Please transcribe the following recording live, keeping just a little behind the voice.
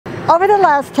Over the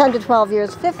last 10 to 12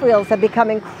 years, fifth wheels have become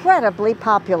incredibly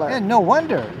popular. And no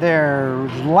wonder. There's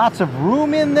lots of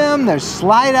room in them, there's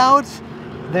slide outs,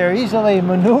 they're easily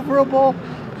maneuverable,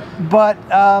 but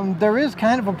there is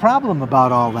kind of a problem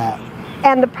about all that.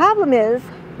 And the problem is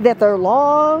that they're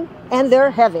long and they're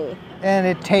heavy. And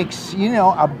it takes, you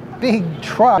know, a big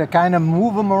truck to kind of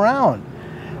move them around.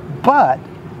 But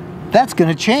that's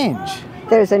going to change.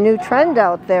 There's a new trend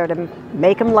out there to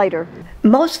make them lighter.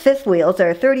 Most fifth wheels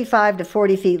are 35 to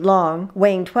 40 feet long,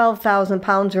 weighing 12,000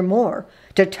 pounds or more.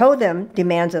 To tow them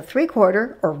demands a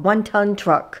 3/4 or 1 ton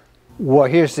truck. Well,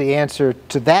 here's the answer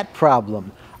to that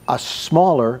problem. A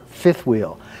smaller fifth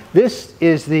wheel. This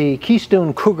is the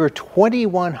Keystone Cougar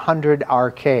 2100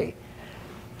 RK.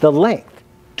 The length,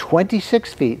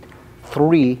 26 feet,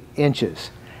 3 inches.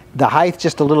 The height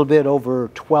just a little bit over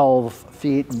 12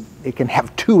 feet. It can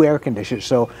have 2 air conditioners,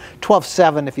 so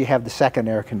 12.7 if you have the second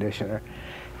air conditioner.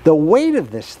 The weight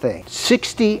of this thing,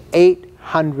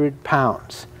 6,800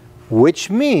 pounds, which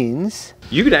means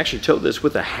you could actually tow this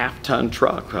with a half-ton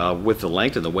truck with the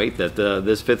length and the weight that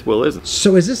this fifth wheel is.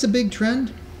 So is this a big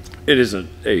trend? It is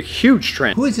a huge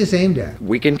trend. Who is this aimed at?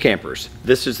 Weekend campers.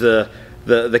 This is the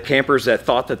campers that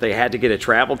thought that they had to get a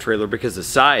travel trailer because of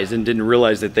size and didn't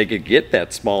realize that they could get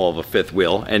that small of a fifth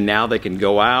wheel, and now they can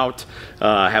go out,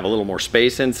 have a little more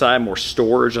space inside, more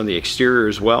storage on the exterior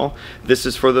as well. This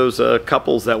is for those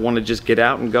couples that want to just get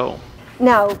out and go.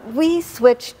 Now, we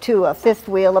switched to a fifth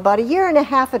wheel about 1.5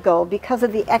 years ago because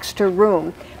of the extra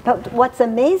room. But what's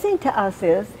amazing to us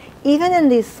is, even in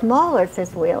these smaller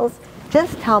fifth wheels,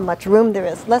 just how much room there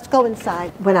is. Let's go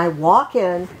inside. When I walk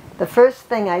in, the first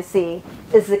thing I see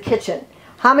is the kitchen.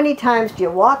 How many times do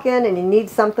you walk in and you need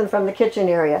something from the kitchen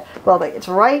area? Well, it's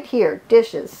right here.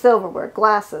 Dishes, silverware,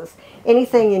 glasses,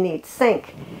 anything you need.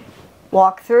 Sink.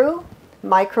 Walk through,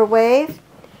 microwave,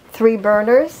 3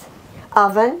 burners,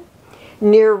 oven,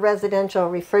 near residential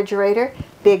refrigerator,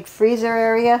 big freezer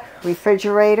area,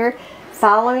 refrigerator.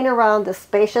 Following around the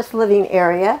spacious living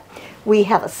area, we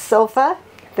have a sofa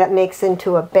that makes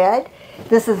into a bed.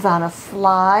 This is on a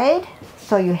slide,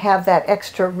 so you have that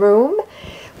extra room.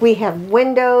 We have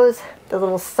windows, the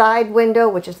little side window,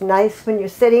 which is nice when you're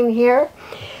sitting here.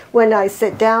 When I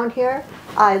sit down here,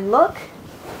 I look,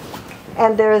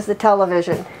 and there is the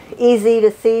television. Easy to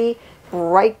see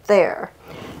right there.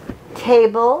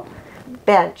 Table,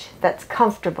 bench that's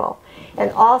comfortable.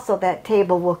 And also that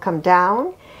table will come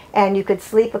down, and you could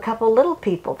sleep a couple little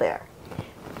people there.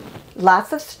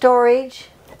 Lots of storage.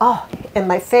 Oh, and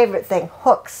my favorite thing,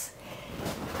 hooks.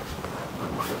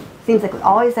 Seems like we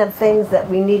always have things that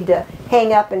we need to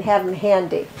hang up and have them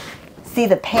handy. See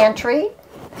the pantry?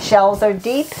 Shelves are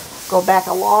deep. Go back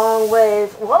a long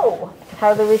ways. Whoa,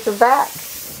 how do we reach the back?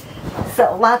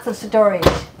 So lots of storage.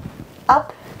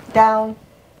 Up, down,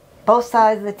 both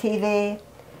sides of the TV.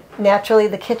 Naturally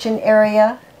the kitchen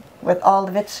area with all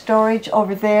of its storage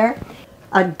over there.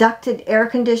 A ducted air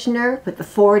conditioner with the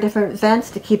 4 different vents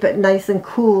to keep it nice and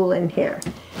cool in here.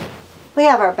 We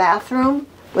have our bathroom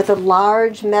with a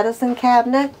large medicine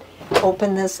cabinet.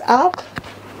 Open this up.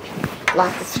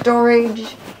 Lots of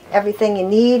storage. Everything you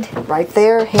need right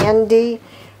there, handy.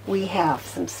 We have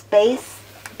some space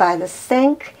by the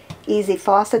sink. Easy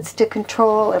faucets to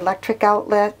control, electric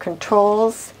outlet,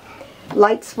 controls,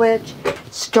 light switch,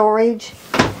 storage.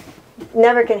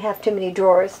 Never can have too many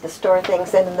drawers to store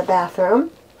things in the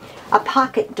bathroom. A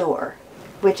pocket door,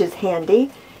 which is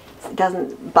handy. It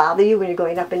doesn't bother you when you're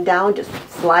going up and down. Just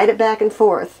slide it back and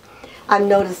forth. I'm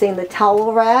noticing the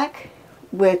towel rack,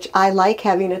 which I like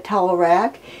having a towel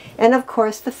rack. And of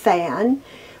course the fan,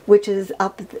 which is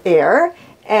up there.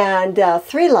 And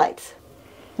 3 lights.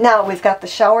 Now we've got the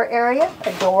shower area,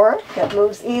 a door that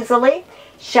moves easily.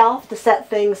 Shelf to set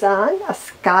things on, a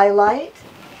skylight.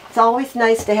 It's always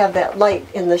nice to have that light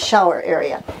in the shower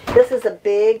area. This is a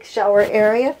big shower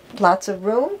area, lots of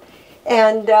room,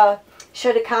 and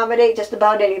should accommodate just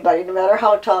about anybody, no matter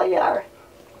how tall you are.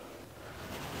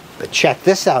 But check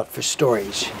this out for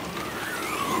storage.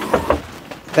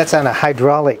 That's on a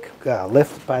hydraulic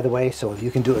lift, by the way, so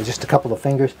you can do it with just a couple of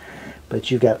fingers, but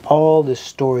you've got all this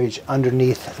storage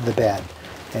underneath the bed.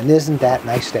 And isn't that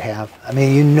nice to have? I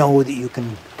mean, you know that you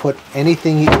can put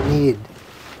anything you need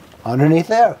underneath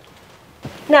there.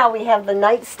 Now we have the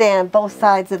nightstand both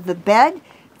sides of the bed.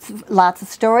 Lots of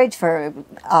storage for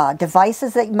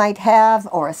devices that you might have,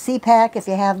 or a CPAC if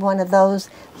you have one of those.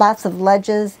 Lots of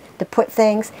ledges to put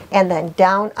things, and then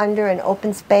down under an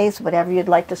open space, whatever you'd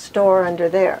like to store under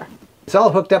there. It's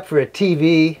all hooked up for a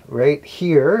TV right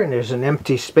here, and there's an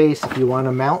empty space if you want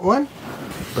to mount one.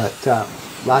 But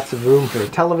lots of room for a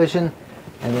television,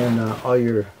 and then all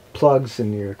your plugs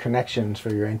and your connections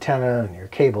for your antenna and your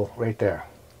cable right there.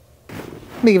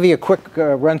 Let me give you a quick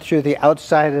run through the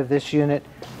outside of this unit.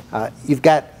 You've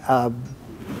got a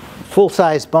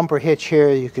full-size bumper hitch here.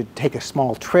 You could take a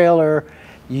small trailer.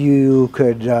 You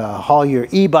could haul your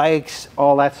e-bikes,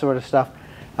 all that sort of stuff.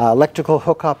 Electrical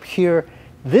hookup here.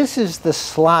 This is the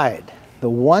slide, the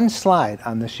one slide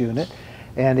on this unit,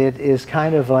 and it is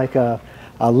kind of like a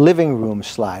living room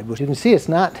slide. Which you can see it's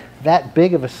not that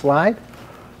big of a slide,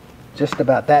 just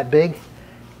about that big,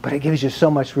 but it gives you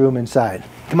so much room inside.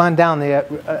 Come on down the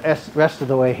rest of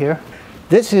the way here.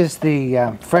 This is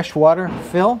the fresh water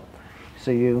fill. So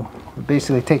you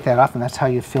basically take that off and that's how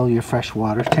you fill your fresh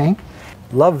water tank.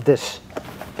 Love this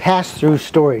pass-through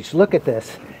storage. Look at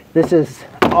this. This is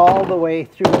all the way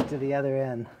through to the other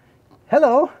end.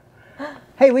 Hello.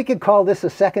 Hey, we could call this a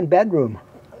second bedroom.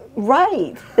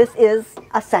 Right. This is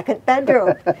a second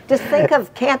bedroom. Just think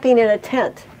of camping in a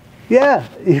tent. Yeah,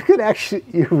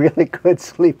 you really could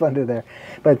sleep under there.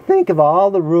 But think of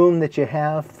all the room that you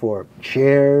have for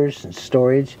chairs and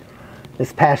storage.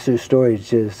 This pass-through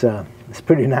storage is it's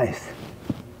pretty nice.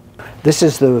 This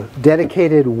is the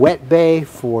dedicated wet bay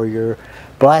for your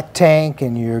black tank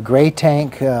and your gray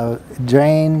tank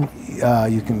drain.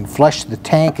 You can flush the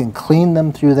tank and clean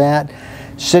them through that.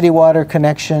 City water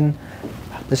connection.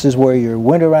 This is where your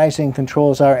winterizing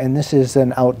controls are, and this is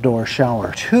an outdoor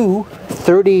shower. Two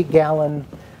 30-gallon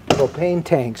propane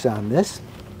tanks on this.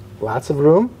 Lots of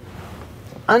room.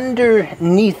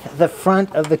 Underneath the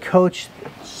front of the coach,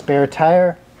 spare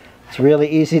tire. It's really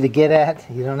easy to get at.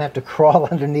 You don't have to crawl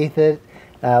underneath it.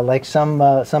 Like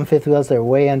some fifth wheels, they're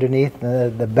way underneath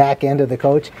the back end of the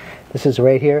coach. This is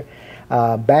right here.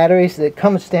 Batteries that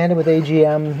come standard with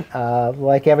AGM.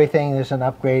 Like everything, there's an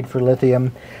upgrade for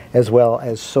lithium as well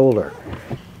as solar.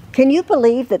 Can you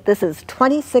believe that this is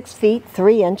 26 feet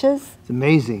 3 inches? It's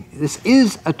amazing. This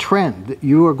is a trend that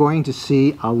you are going to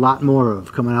see a lot more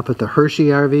of coming up at the Hershey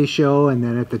RV show and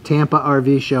then at the Tampa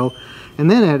RV show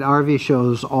and then at RV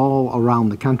shows all around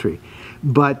the country.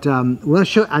 But we'll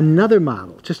show another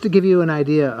model just to give you an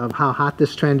idea of how hot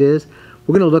this trend is.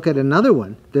 We're going to look at another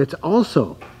one that's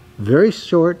also very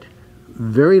short,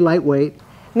 very lightweight.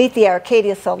 Meet the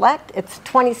Arcadia Select. It's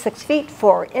 26 feet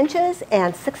 4 inches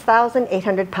and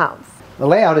 6,800 pounds. The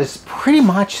layout is pretty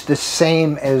much the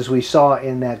same as we saw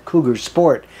in that Cougar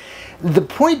Sport. The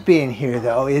point being here,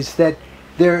 though, is that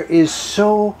there is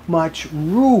so much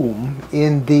room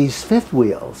in these fifth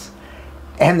wheels,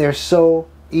 and they're so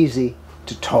easy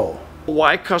to tow.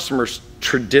 Why customers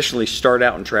traditionally start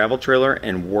out in travel trailer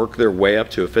and work their way up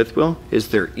to a fifth wheel is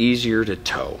they're easier to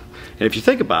tow. And if you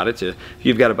think about it,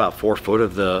 you've got about 4 foot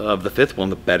of the fifth wheel in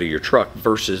the bed of your truck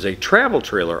versus a travel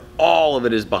trailer. All of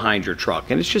it is behind your truck,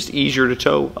 and it's just easier to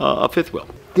tow a fifth wheel.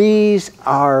 These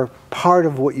are part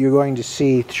of what you're going to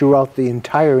see throughout the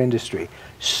entire industry.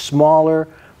 Smaller,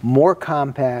 more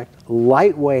compact,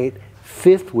 lightweight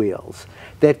fifth wheels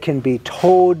that can be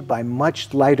towed by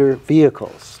much lighter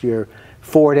vehicles. Your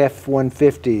Ford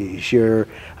F-150s, your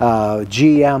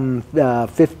GM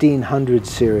 1500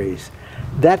 series.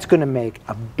 That's going to make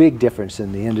a big difference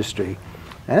in the industry.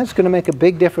 And it's going to make a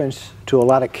big difference to a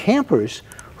lot of campers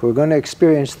who are going to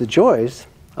experience the joys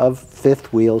of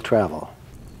fifth wheel travel.